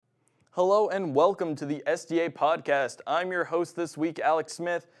Hello and welcome to the SDA Podcast. I'm your host this week, Alex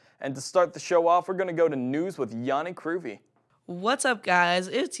Smith, and to start the show off, we're going to go to news with Yanni Kruvy. What's up, guys?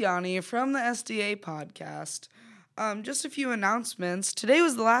 It's Yanni from the SDA Podcast. Just a few announcements. Today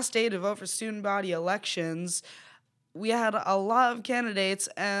was the last day to vote for student body elections. We had a lot of candidates,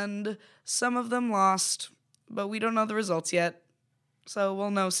 and some of them lost, but we don't know the results yet, so we'll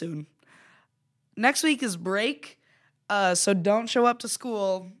know soon. Next week is break, so don't show up to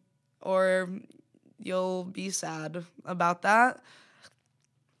school, or you'll be sad about that.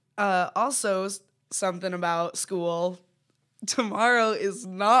 Also, something about school. Tomorrow is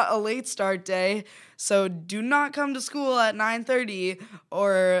not a late start day, so do not come to school at 9:30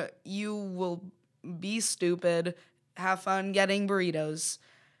 or you will be stupid. Have fun getting burritos.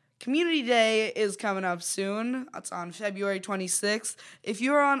 Community Day is coming up soon. It's on February 26th. If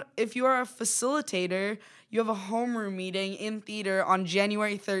you are a facilitator, you have a homeroom meeting in theater on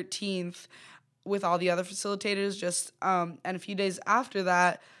January 13th with all the other facilitators. And a few days after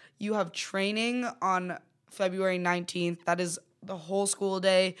that, you have training on February 19th. That is the whole school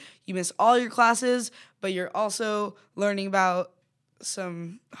day. You miss all your classes, but you're also learning about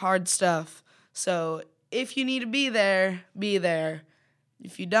some hard stuff. So if you need to be there, be there.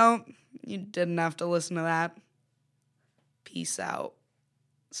 If you don't, you didn't have to listen to that. Peace out.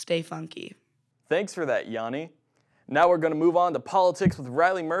 Stay funky. Thanks for that, Yanni. Now we're going to move on to politics with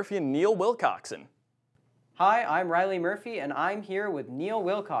Riley Murphy and Neil Wilcoxon. Hi, I'm Riley Murphy, and I'm here with Neil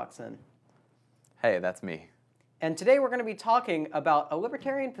Wilcoxon. Hey, that's me. And today we're going to be talking about a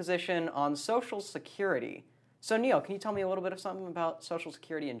libertarian position on Social Security. So Neil, can you tell me a little bit of something about Social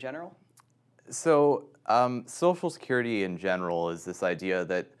Security in general? So, Social Security in general is this idea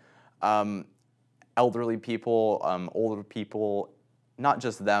that elderly people, older people, not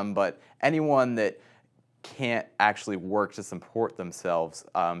just them, but anyone that can't actually work to support themselves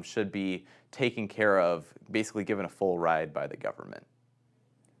should be taken care of, basically given a full ride by the government.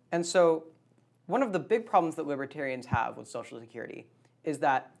 And so one of the big problems that libertarians have with Social Security is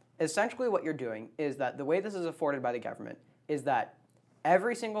that essentially what you're doing is that the way this is afforded by the government is that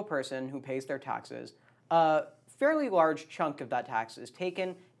every single person who pays their taxes, a fairly large chunk of that tax is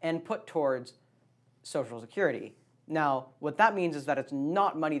taken and put towards Social Security. Now, what that means is that it's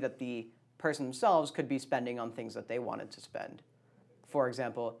not money that the person themselves could be spending on things that they wanted to spend. For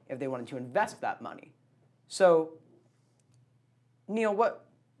example, if they wanted to invest that money. So, Neil,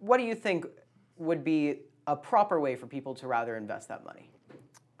 what do you think would be a proper way for people to rather invest that money?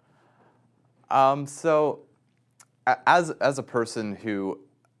 As a person who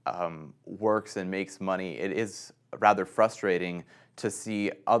works and makes money, it is rather frustrating to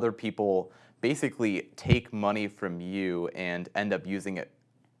see other people basically take money from you and end up using it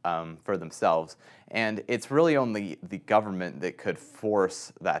for themselves. And it's really only the government that could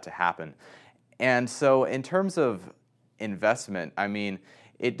force that to happen. And so in terms of investment, I mean,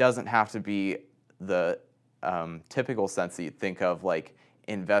 it doesn't have to be the typical sense that you think of, like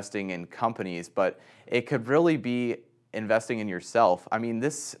investing in companies, but it could really be investing in yourself. I mean,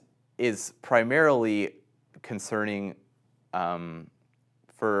 this is primarily concerning for,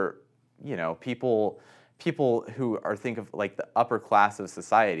 people who are think of like the upper class of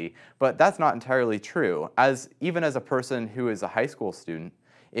society, but that's not entirely true. Even as a person who is a high school student,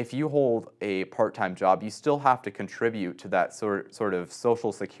 if you hold a part-time job, you still have to contribute to that sort of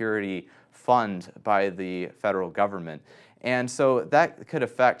Social Security fund by the federal government. And so that could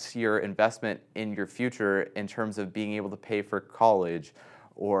affect your investment in your future in terms of being able to pay for college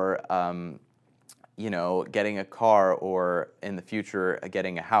or, getting a car, or in the future,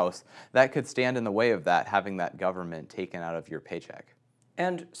 getting a house. That could stand in the way of that, having that government taken out of your paycheck.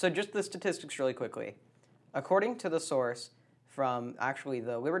 And so just the statistics really quickly. According to the source from actually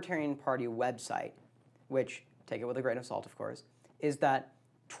the Libertarian Party website, which, take it with a grain of salt, of course, is that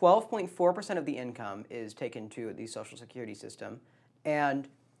 12.4% of the income is taken to the Social Security system, and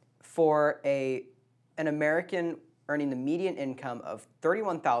for an American earning the median income of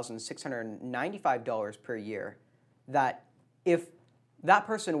 $31,695 per year, that if that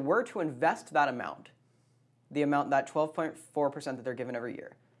person were to invest that amount, the amount, that 12.4% that they're given every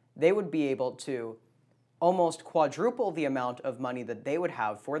year, they would be able to almost quadruple the amount of money that they would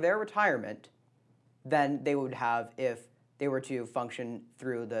have for their retirement than they would have if they were to function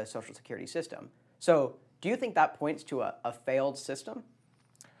through the Social Security system. So do you think that points to a failed system?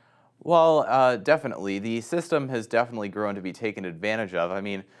 Well, definitely. The system has definitely grown to be taken advantage of. I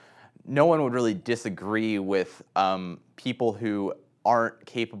mean, no one would really disagree with people who aren't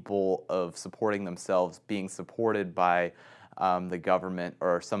capable of supporting themselves being supported by the government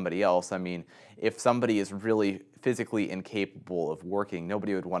or somebody else. I mean, if somebody is really physically incapable of working,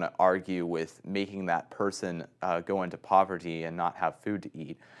 nobody would want to argue with making that person go into poverty and not have food to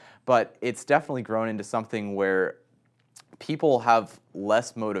eat. But it's definitely grown into something where people have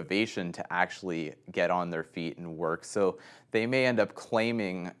less motivation to actually get on their feet and work. So they may end up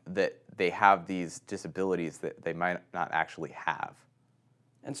claiming that they have these disabilities that they might not actually have.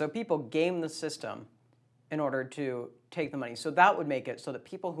 And so people game the system in order to take the money. So that would make it so that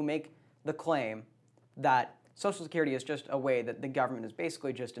people who make the claim that Social Security is just a way that the government is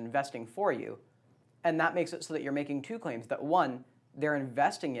basically just investing for you, and that makes it so that you're making two claims, that one, they're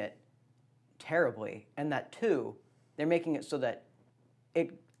investing it terribly, and that two, they're making it so that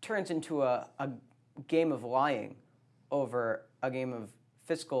it turns into a game of lying over a game of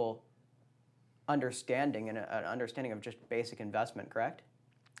fiscal understanding and an understanding of just basic investment, correct?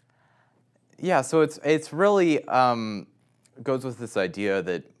 Yeah, so it's really goes with this idea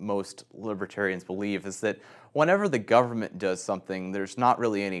that most libertarians believe, is that whenever the government does something, there's not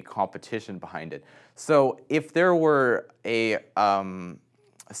really any competition behind it. So if there were a,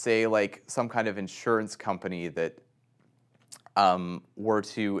 say, like some kind of insurance company that were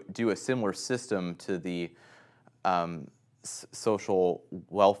to do a similar system to the social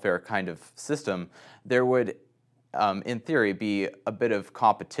welfare kind of system, there would, in theory, be a bit of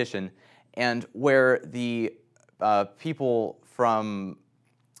competition, and where the people from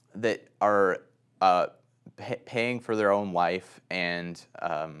that are paying for their own life and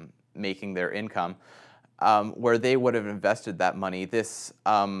making their income, where they would have invested that money, this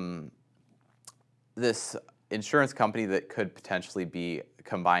this insurance company that could potentially be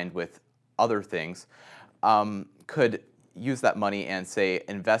combined with other things could use that money and, say,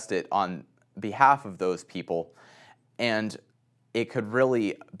 invest it on behalf of those people, and it could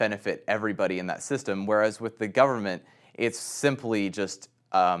really benefit everybody in that system. Whereas with the government, it's simply just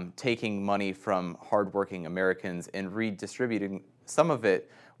taking money from hardworking Americans and redistributing some of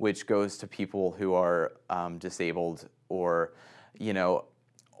it, which goes to people who are disabled or,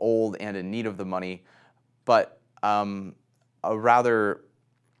 old and in need of the money. But a rather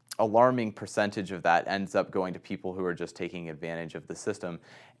alarming percentage of that ends up going to people who are just taking advantage of the system.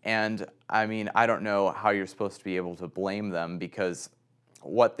 And I mean, I don't know how you're supposed to be able to blame them, because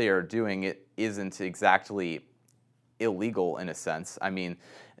what they are doing, it isn't exactly illegal in a sense. I mean,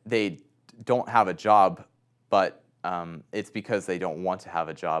 they don't have a job, but it's because they don't want to have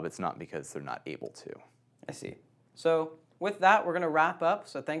a job. It's not because they're not able to. I see. So with that, we're going to wrap up.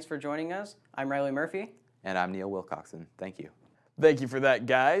 So thanks for joining us. I'm Riley Murphy. And I'm Neil Wilcoxon. Thank you. Thank you for that,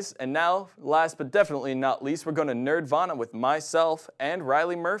 guys. And now, last but definitely not least, we're going to Nerdvana with myself and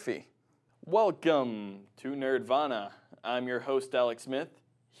Riley Murphy. Welcome to Nerdvana. I'm your host, Alex Smith,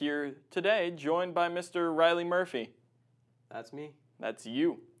 here today, joined by Mr. Riley Murphy. That's me. That's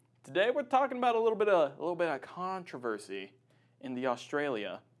you. Today we're talking about a little bit of controversy in the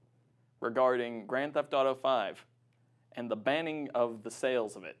Australia regarding Grand Theft Auto 5 and the banning of the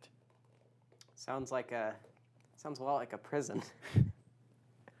sales of it. Sounds a lot like a prison.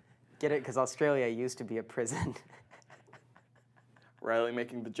 Get it? Because Australia used to be a prison. Riley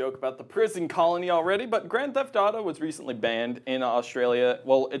making the joke about the prison colony already, but Grand Theft Auto was recently banned in Australia.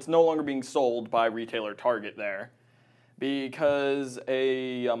 Well, it's no longer being sold by retailer Target there because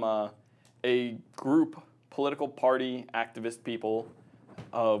a group, political party activist people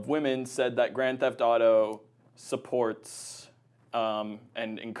of women said that Grand Theft Auto supports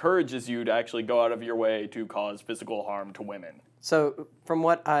and encourages you to actually go out of your way to cause physical harm to women. So from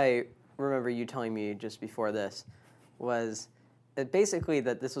what I remember you telling me just before this was basically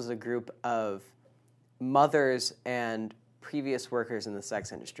that this was a group of mothers and previous workers in the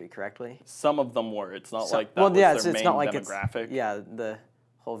sex industry, correctly? Some of them were. It's not like that was their main demographic. The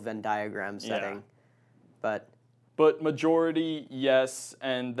whole Venn diagram setting. Yeah. But majority, yes,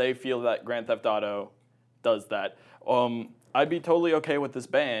 and they feel that Grand Theft Auto does that. I'd be totally okay with this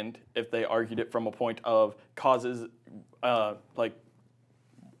ban if they argued it from a point of causes,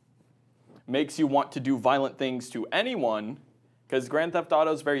 makes you want to do violent things to anyone, because Grand Theft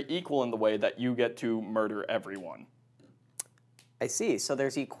Auto is very equal in the way that you get to murder everyone. I see. So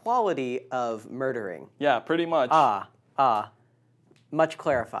there's equality of murdering. Yeah, pretty much. Much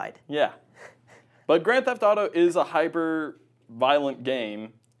clarified. Yeah. But Grand Theft Auto is a hyper-violent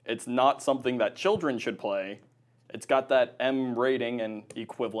game. It's not something that children should play. It's got that M rating and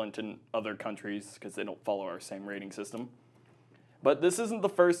equivalent in other countries because they don't follow our same rating system. But this isn't the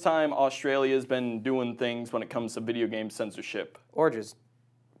first time Australia's been doing things when it comes to video game censorship. Or just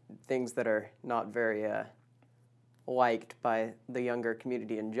things that are not very liked by the younger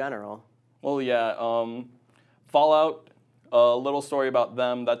community in general. Well, yeah, Fallout A little story about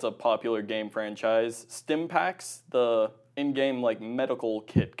them. That's a popular game franchise. Stimpaks, the in-game like medical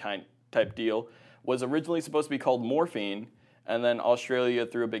kit type deal, was originally supposed to be called Morphine, and then Australia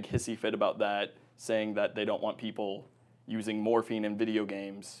threw a big hissy fit about that, saying that they don't want people using morphine in video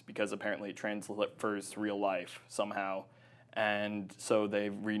games because apparently it transfers to real life somehow, and so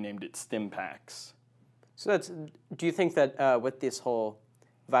they've renamed it Stimpaks. So do you think that with this whole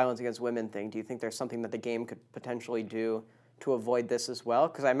violence against women thing, do you think there's something that the game could potentially do to avoid this as well?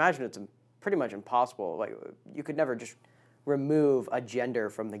 Because I imagine it's pretty much impossible. Like, you could never just remove a gender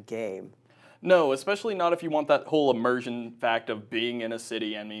from the game. No, especially not if you want that whole immersion fact of being in a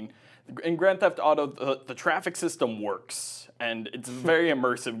city. I mean, in Grand Theft Auto, the traffic system works, and it's a very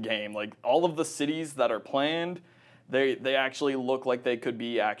immersive game. Like, all of the cities that are planned, they actually look like they could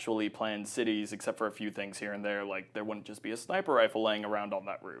be actually planned cities, except for a few things here and there. Like, there wouldn't just be a sniper rifle laying around on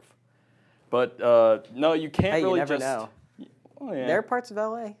that roof. But, no, you can't Hey, really you never just... know. Oh, yeah. There are parts of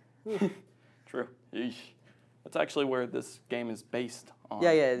LA. True. Yeesh. That's actually where this game is based on.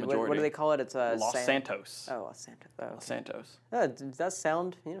 Yeah. Majority. What do they call it? It's Los Santos. Oh, Los Santos. Oh, okay. Los Santos. Does that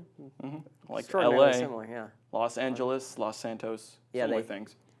sound, Like extraordinarily LA, similar, yeah. Los Angeles, Los Santos, Yeah, similar they-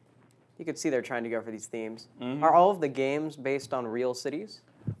 things. You could see they're trying to go for these themes. Mm-hmm. Are all of the games based on real cities?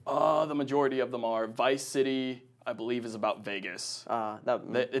 The majority of them are. Vice City, I believe, is about Vegas.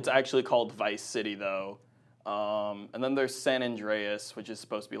 It's actually called Vice City, though. And then there's San Andreas, which is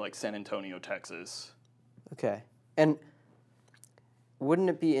supposed to be like San Antonio, Texas. Okay. And wouldn't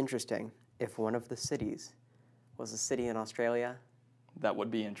it be interesting if one of the cities was a city in Australia? That would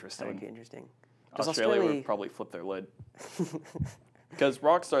be interesting. That would be interesting. 'Cause Australia would probably flip their lid. Because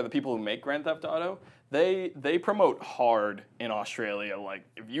Rockstar, the people who make Grand Theft Auto, they promote hard in Australia. Like,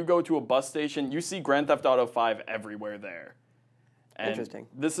 if you go to a bus station, you see Grand Theft Auto 5 everywhere there. And Interesting.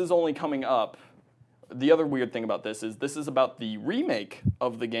 This is only coming up. The other weird thing about this is about the remake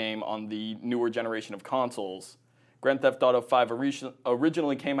of the game on the newer generation of consoles. Grand Theft Auto 5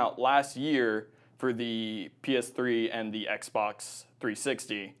 originally came out last year for the PS3 and the Xbox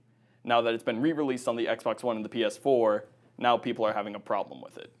 360. Now that it's been re-released on the Xbox One and the PS4, now people are having a problem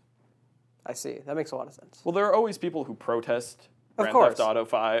with it. I see. That makes a lot of sense. Well, there are always people who protest Of Grand course. Theft Auto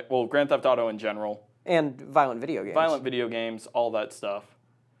 5. Well, Grand Theft Auto in general. And violent video games. Violent video games, all that stuff.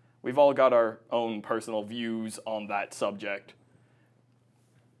 We've all got our own personal views on that subject.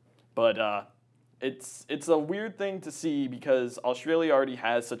 But it's a weird thing to see because Australia already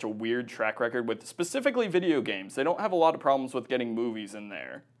has such a weird track record with specifically video games. They don't have a lot of problems with getting movies in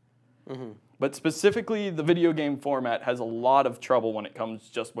there. Mm-hmm. But specifically, the video game format has a lot of trouble when it comes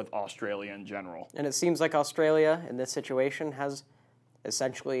just with Australia in general. And it seems like Australia, in this situation, has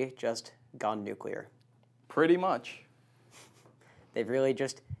essentially just gone nuclear. Pretty much. They've really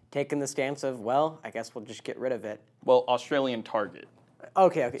just taken the stance of, well, I guess we'll just get rid of it. Well, Australian Target.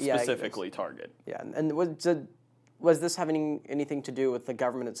 Okay, yeah. Specifically Target. Yeah, and was this having anything to do with the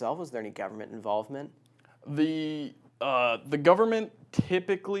government itself? Was there any government involvement? The government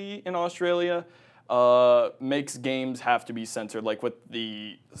typically in Australia makes games have to be censored, like with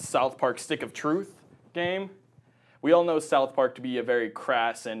the South Park Stick of Truth game. We all know South Park to be a very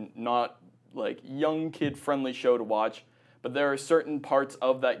crass and not like young kid friendly show to watch, but there are certain parts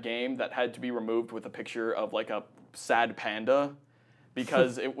of that game that had to be removed with a picture of like a sad panda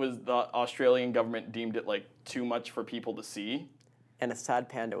because it was the Australian government deemed it like too much for people to see. And a sad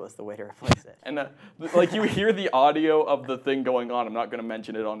panda was the way to replace it. And like you hear the audio of the thing going on. I'm not going to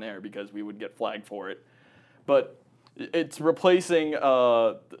mention it on air because we would get flagged for it. But it's replacing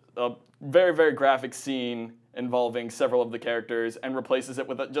a very, very graphic scene involving several of the characters and replaces it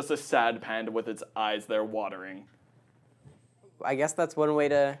with just a sad panda with its eyes there watering. I guess that's one way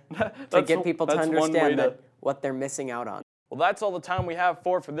to get people to understand what they're missing out on. Well, that's all the time we have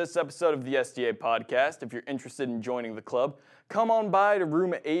for this episode of the SDA Podcast. If you're interested in joining the club, come on by to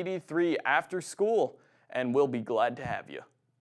room 83 after school, and we'll be glad to have you.